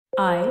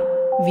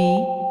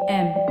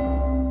IVM.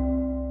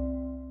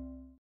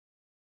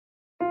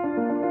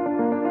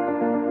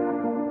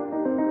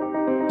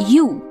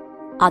 You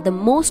are the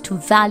most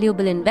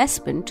valuable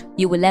investment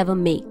you will ever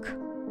make.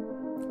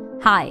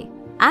 Hi,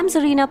 I'm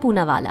Zarina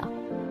Poonawalla,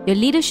 your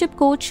leadership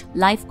coach,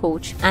 life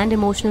coach, and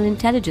emotional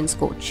intelligence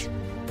coach.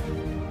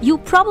 You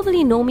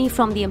probably know me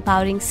from the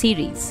Empowering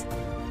series,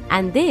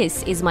 and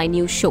this is my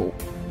new show,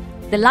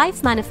 The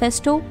Life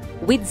Manifesto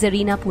with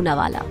Zarina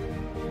Poonawalla.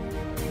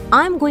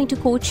 I'm going to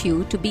coach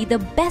you to be the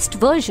best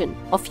version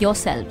of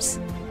yourselves.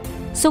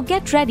 So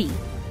get ready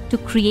to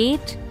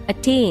create,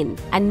 attain,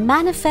 and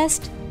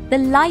manifest the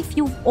life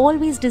you've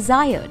always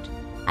desired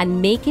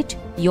and make it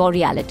your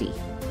reality.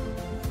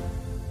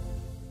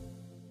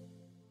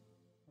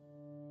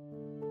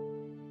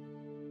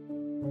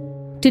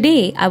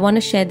 Today, I want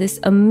to share this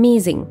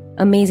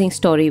amazing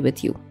story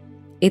with you.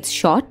 It's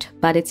short,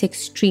 but it's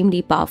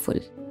extremely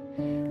powerful.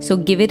 So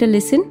give it a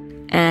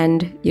listen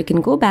and you can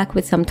go back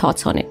with some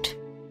thoughts on it.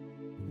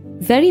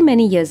 Very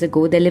many years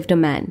ago, there lived a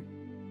man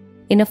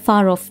in a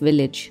far-off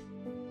village.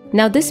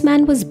 Now, this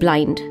man was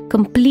blind,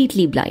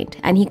 completely blind,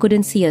 and he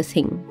couldn't see a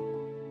thing.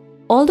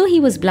 Although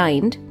he was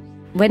blind,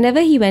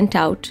 whenever he went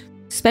out,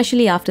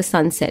 especially after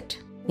sunset,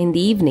 in the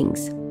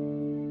evenings,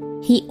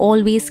 he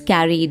always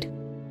carried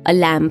a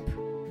lamp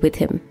with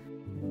him.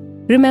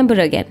 Remember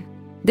again,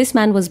 this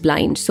man was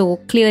blind, so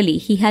clearly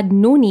he had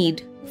no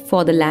need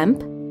for the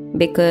lamp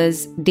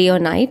because day or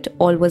night,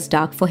 all was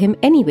dark for him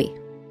anyway.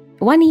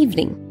 One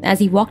evening, as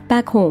he walked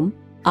back home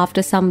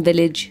after some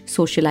village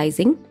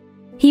socializing,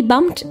 he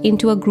bumped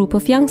into a group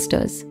of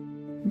youngsters.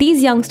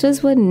 These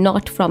youngsters were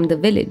not from the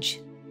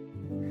village.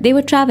 They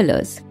were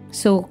travelers,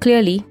 so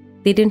clearly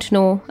they didn't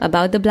know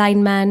about the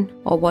blind man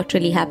or what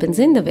really happens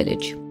in the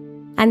village.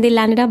 And they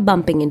landed up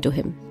bumping into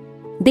him.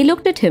 They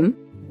looked at him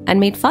and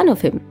made fun of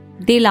him.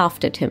 They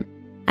laughed at him.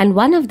 And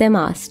one of them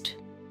asked,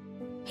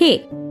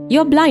 "Hey,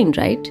 you're blind,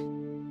 right?"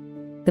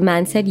 The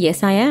man said,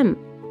 "Yes, I am."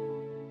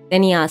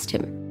 Then he asked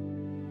him,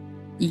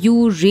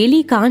 "You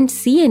really can't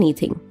see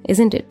anything,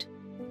 isn't it?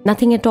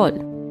 Nothing at all."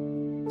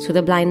 So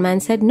the blind man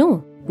said, "No,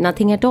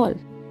 nothing at all.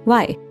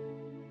 Why?"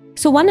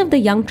 So one of the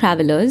young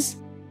travelers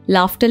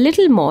laughed a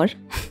little more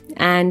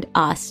and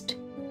asked,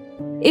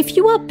 "If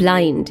you are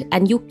blind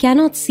and you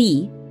cannot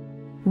see,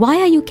 why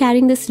are you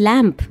carrying this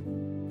lamp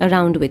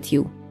around with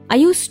you? Are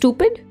you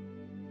stupid?"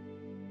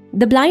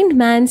 The blind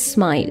man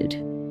smiled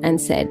and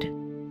said,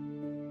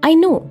 I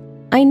know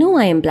I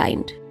am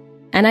blind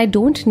and I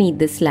don't need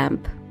this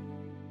lamp.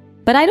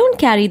 But I don't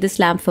carry this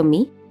lamp for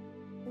me.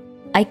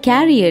 I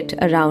carry it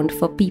around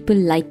for people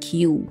like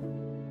you,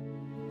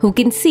 who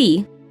can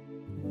see,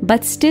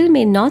 but still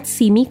may not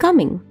see me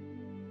coming.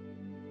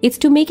 It's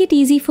to make it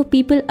easy for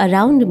people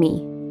around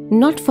me,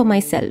 not for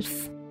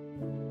myself."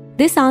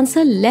 This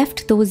answer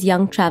left those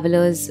young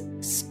travelers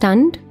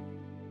stunned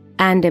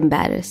and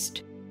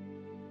embarrassed.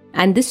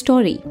 And this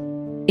story,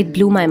 it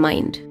blew my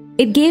mind.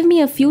 It gave me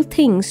a few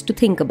things to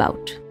think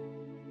about.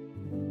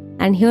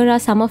 And here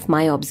are some of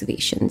my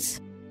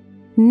observations.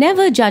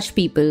 Never judge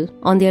people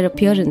on their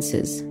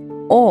appearances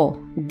or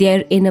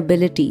their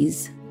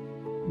inabilities.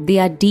 They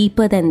are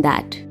deeper than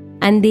that,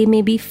 and they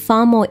may be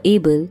far more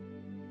able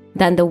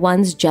than the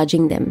ones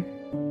judging them.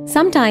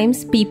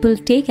 Sometimes people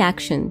take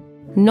action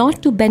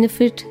not to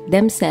benefit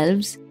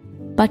themselves,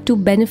 but to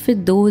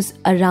benefit those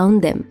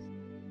around them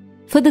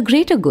for the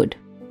greater good.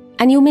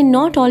 And you may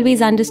not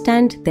always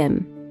understand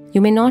them.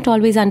 You may not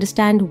always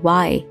understand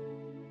why.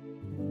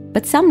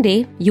 But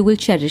someday you will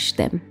cherish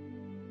them.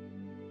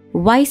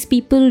 Wise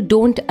people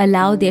don't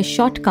allow their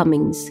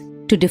shortcomings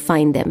to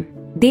define them.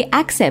 They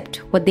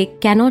accept what they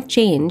cannot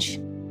change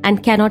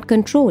and cannot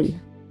control,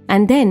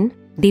 and then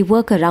they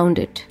work around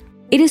it.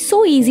 It is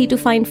so easy to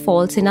find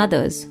faults in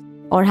others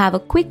or have a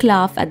quick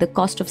laugh at the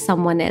cost of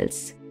someone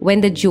else when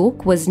the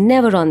joke was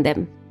never on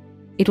them.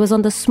 It was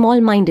on the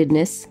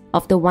small-mindedness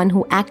of the one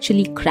who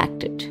actually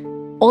cracked it.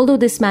 Although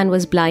this man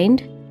was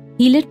blind,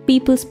 he lit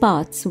people's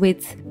paths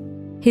with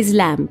his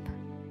lamp.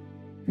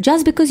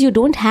 Just because you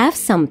don't have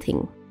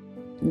something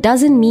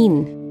doesn't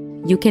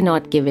mean you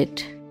cannot give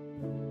it.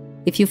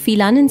 If you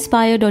feel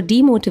uninspired or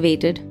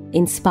demotivated,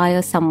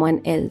 inspire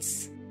someone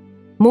else.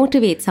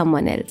 Motivate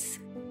someone else.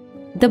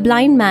 The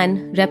blind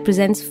man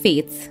represents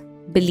faith,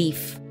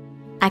 belief,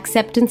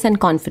 acceptance and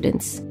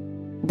confidence.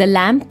 The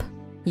lamp,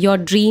 your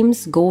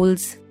dreams,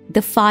 goals,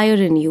 the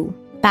fire in you,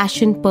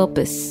 passion,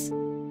 purpose,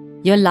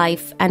 your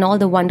life and all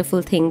the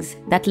wonderful things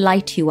that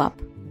light you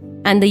up.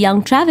 And the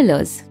young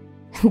travelers,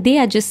 they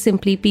are just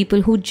simply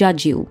people who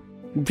judge you,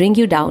 bring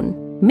you down,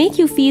 make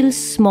you feel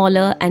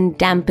smaller and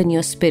dampen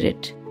your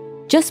spirit.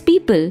 Just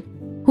people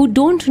who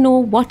don't know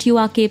what you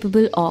are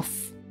capable of.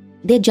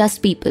 They're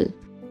just people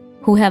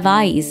who have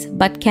eyes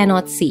but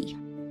cannot see.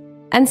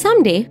 And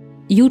someday,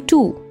 you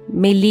too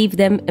may leave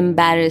them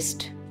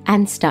embarrassed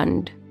and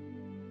stunned.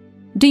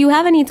 Do you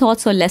have any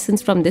thoughts or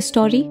lessons from this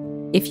story?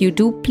 If you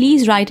do,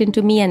 please write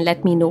into me and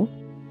let me know.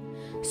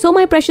 So,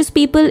 my precious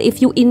people,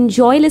 if you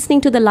enjoy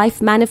listening to the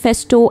Life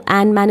Manifesto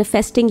and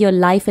manifesting your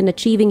life and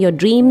achieving your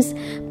dreams,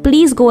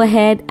 please go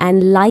ahead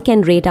and like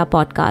and rate our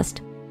podcast.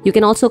 You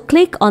can also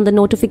click on the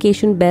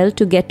notification bell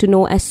to get to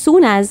know as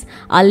soon as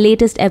our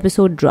latest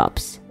episode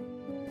drops.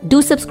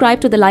 Do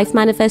subscribe to the Life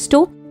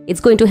Manifesto. It's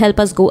going to help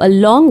us go a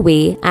long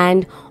way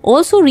and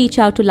also reach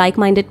out to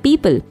like-minded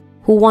people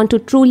who want to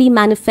truly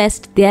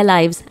manifest their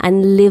lives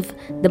and live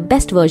the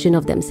best version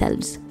of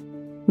themselves.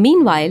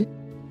 Meanwhile,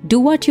 do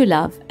what you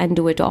love and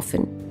do it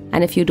often.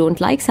 And if you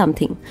don't like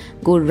something,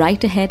 go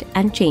right ahead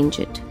and change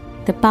it.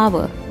 The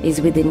power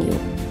is within you.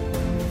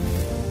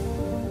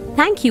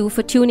 Thank you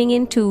for tuning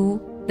in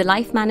to the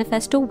Life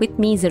Manifesto with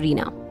me,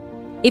 Zarina.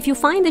 If you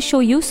find the show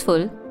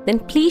useful, then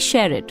please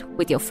share it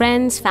with your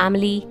friends,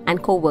 family,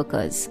 and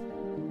co-workers.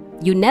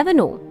 You never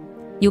know.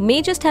 You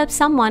may just help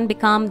someone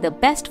become the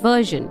best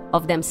version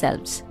of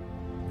themselves.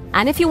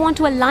 And if you want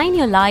to align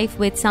your life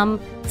with some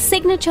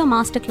signature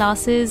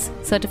masterclasses,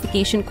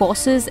 certification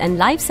courses, and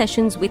live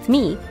sessions with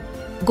me,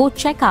 go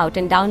check out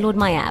and download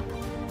my app,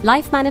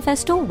 Life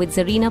Manifesto with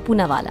Zarina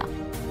Poonawalla,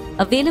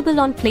 available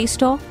on Play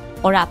Store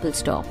or Apple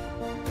Store.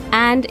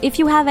 And if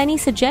you have any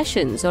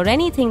suggestions or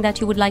anything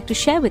that you would like to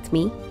share with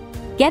me,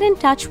 get in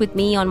touch with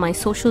me on my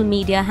social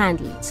media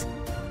handles.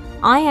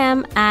 I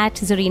am at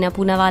Zarina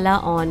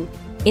Poonawalla on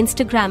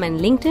Instagram and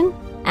LinkedIn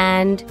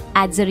and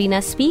at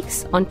Zarina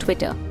Speaks on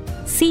Twitter.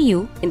 See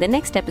you in the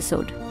next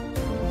episode.